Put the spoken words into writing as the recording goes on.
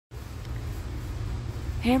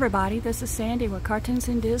Hey everybody, this is Sandy with Cartoons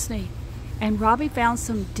and Disney, and Robbie found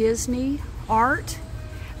some Disney art.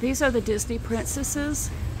 These are the Disney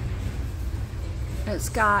princesses.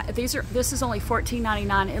 This is only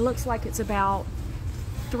 $14.99. It looks like it's about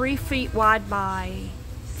 3 feet wide by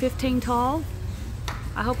 15 tall.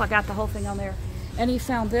 I hope I got the whole thing on there. And he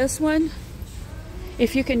found this one.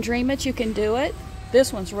 If you can dream it, you can do it.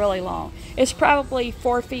 This one's really long. It's probably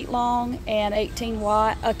 4 feet long and 18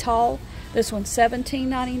 tall. This one's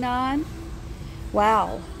 $17.99.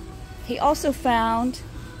 Wow. He also found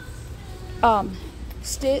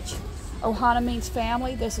Stitch, Ohana Means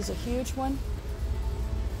Family. This is a huge one.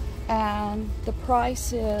 And the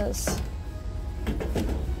price is, I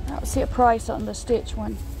don't see a price on the Stitch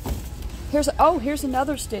one. Here's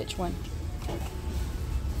another Stitch one.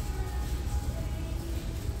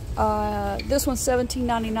 This one's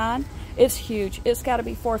 $17.99. It's huge. It's got to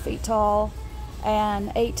be 4 feet tall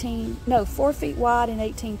and 4 feet wide and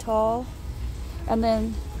 18 tall. And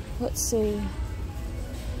then let's see,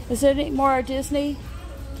 is there any more Disney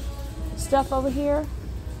stuff over here?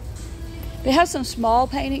 They have some small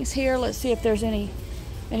paintings here. Let's see if there's any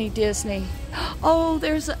Disney. Oh,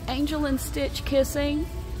 there's an Angel and Stitch kissing.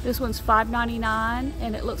 This one's $5.99,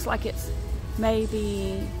 and it looks like it's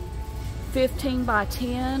maybe 15 by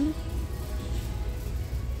 10.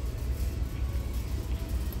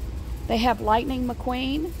 They have Lightning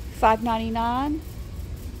McQueen, $5.99.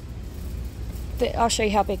 I'll show you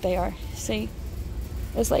how big they are. See,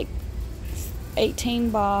 it's like 18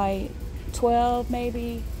 by 12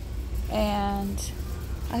 maybe, and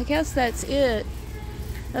I guess that's it.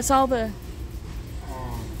 That's all the.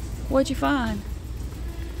 What'd you find?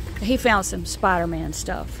 He found some Spider-Man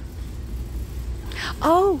stuff.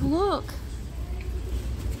 Oh, look.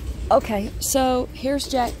 Okay, so here's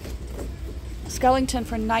Jack Skellington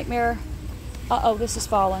from Nightmare. This is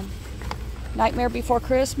fallen. Nightmare Before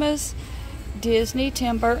Christmas, Disney,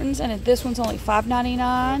 Tim Burton's, and this one's only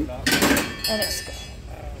 $5.99. And it's,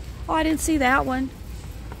 oh, I didn't see that one.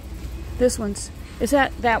 This one's,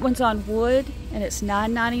 that one's on wood, and it's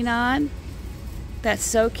 $9.99. That's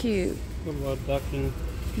so cute. Ducking.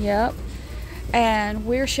 Yep. And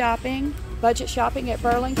we're shopping, budget shopping at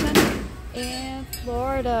Burlington in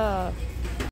Florida.